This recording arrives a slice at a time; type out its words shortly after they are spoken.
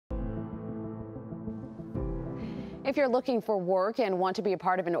If you're looking for work and want to be a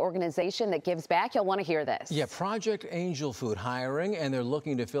part of an organization that gives back, you'll want to hear this. Yeah, Project Angel Food hiring, and they're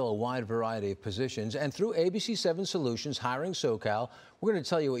looking to fill a wide variety of positions. And through ABC7 Solutions, Hiring SoCal, we're going to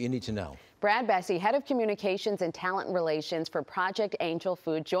tell you what you need to know. Brad Bessie, Head of Communications and Talent Relations for Project Angel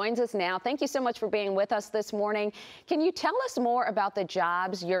Food, joins us now. Thank you so much for being with us this morning. Can you tell us more about the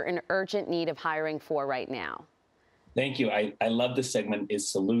jobs you're in urgent need of hiring for right now? Thank you. I love this segment is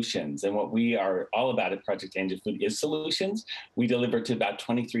solutions. And what we are all about at Project Angel Food is solutions. We deliver to about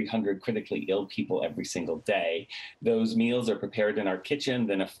 2,300 critically ill people every single day. Those meals are prepared in our kitchen.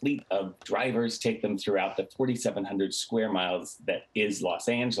 Then a fleet of drivers take them throughout the 4,700 square miles that is Los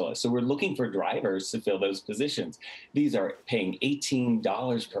Angeles. So we're looking for drivers to fill those positions. These are paying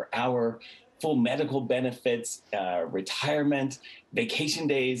 $18 per hour, full medical benefits, retirement, vacation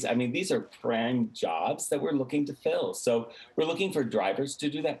days. I mean, these are prime jobs that we're looking to fill. So we're looking for drivers to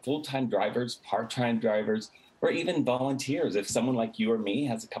do that, full-time drivers, part-time drivers, or even volunteers. If someone like you or me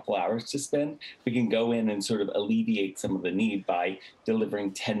has a couple hours to spend, we can go in and sort of alleviate some of the need by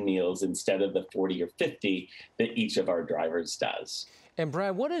delivering 10 meals instead of the 40 or 50 that each of our drivers does. And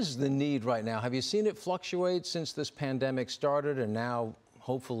Brad, what is the need right now? Have you seen it fluctuate since this pandemic started and now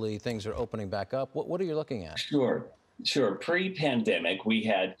hopefully things are opening back up? What are you looking at? Sure. Pre-pandemic, we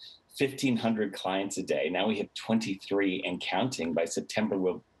had 1,500 clients a day. Now we have 23 and counting. By September,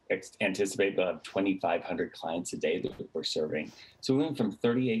 we'll anticipate we'll have 2,500 clients a day that we're serving. So we went from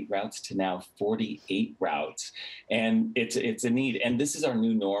 38 routes to now 48 routes. And it's a need. And this is our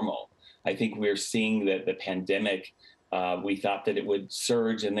new normal. I think we're seeing that the pandemic, we thought that it would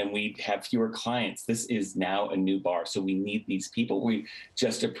surge and then we'd have fewer clients. This is now a new bar. So we need these people. We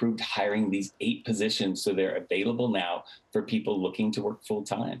just approved hiring these 8 positions. So they're available now for people looking to work full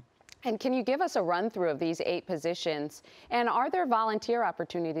time. And can you give us a run through of these 8 positions? And are there volunteer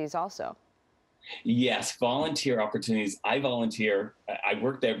opportunities also? Yes, volunteer opportunities. I volunteer. I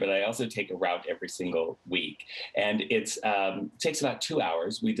work there, but I also take a route every single week. And it takes about 2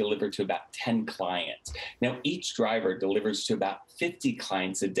 hours. We deliver to about 10 clients. Now, each driver delivers to about 50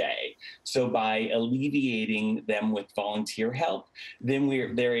 clients a day. So by alleviating them with volunteer help, then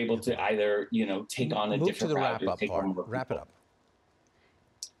they're able to either, take on a different route or take on more people. Wrap it up.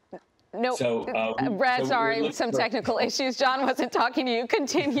 No, Brad, sorry, some technical issues. John wasn't talking to you.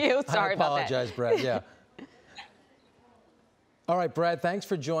 Continue. Sorry about that. I apologize, Brad. Yeah. All right, Brad, thanks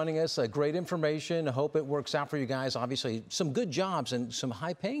for joining us. Great information. I hope it works out for you guys. Obviously, some good jobs and some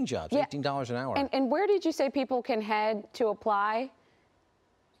high-paying jobs, yeah. $18 an hour. And where did you say people can head to apply?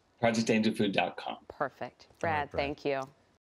 ProjectAngelFood.com. Perfect. Brad, thank you.